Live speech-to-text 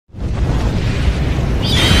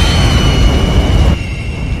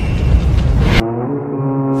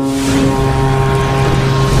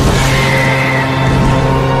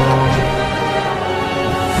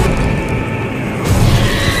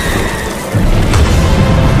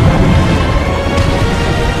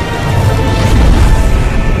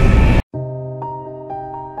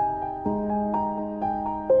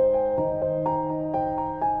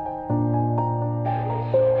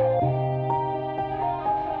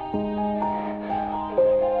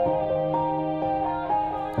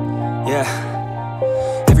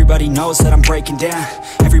Yeah. Everybody knows that I'm breaking down.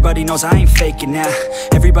 Everybody knows I ain't faking now.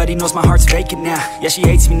 Everybody knows my heart's vacant now. Yeah, she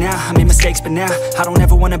hates me now, I made mistakes, but now I don't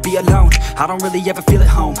ever wanna be alone. I don't really ever feel at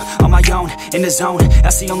home. On my own, in the zone,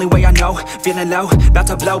 that's the only way I know. Feeling low, about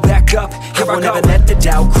to blow back up. Here I won't ever let the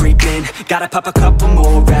doubt creep in. Gotta pop a couple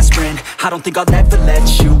more aspirin. I don't think I'll ever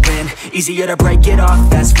let you in. Easier to break it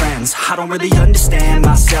off as friends. I don't really understand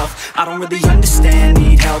myself. I don't really understand,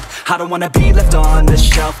 need help. I don't wanna be left on the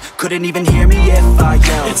shelf. Couldn't even hear me if I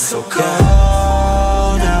yelled. It's so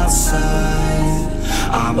cold outside,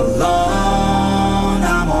 I'm alone,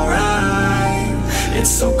 I'm alright. It's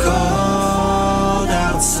so cold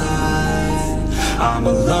outside, I'm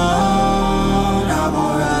alone, I'm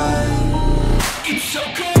alright. It's so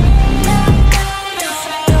cold.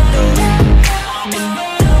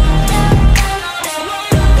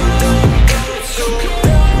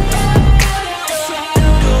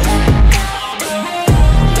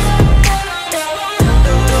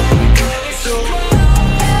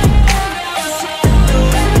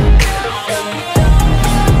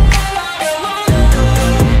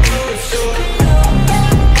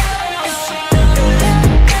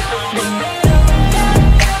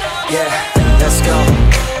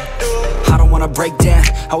 Break down,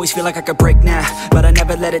 always feel like I could break now, but I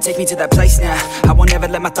never let it take me to that place now. I won't ever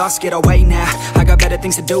let my thoughts get away now. I got better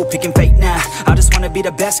things to do, picking fate now. I just wanna be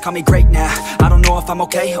the best, call me great now. I don't know if I'm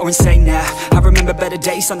okay or insane now. I remember better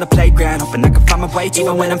days on the playground, hoping I can find my way to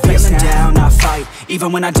even when I'm feeling down, I fight.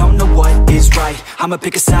 Even when I don't know what is right, I'ma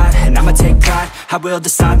pick a side and I'ma take pride. I will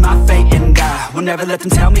decide my fate and I will never let them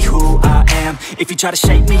tell me who I am. If you try to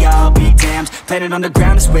shake me, I'll be damned. Planet on the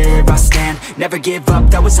ground is where I stand. Never give up,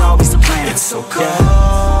 that was always the plan. It's so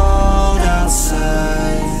cold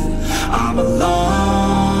outside, I'm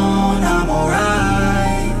alone, I'm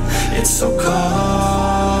alright. It's so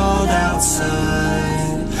cold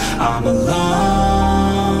outside, I'm alone.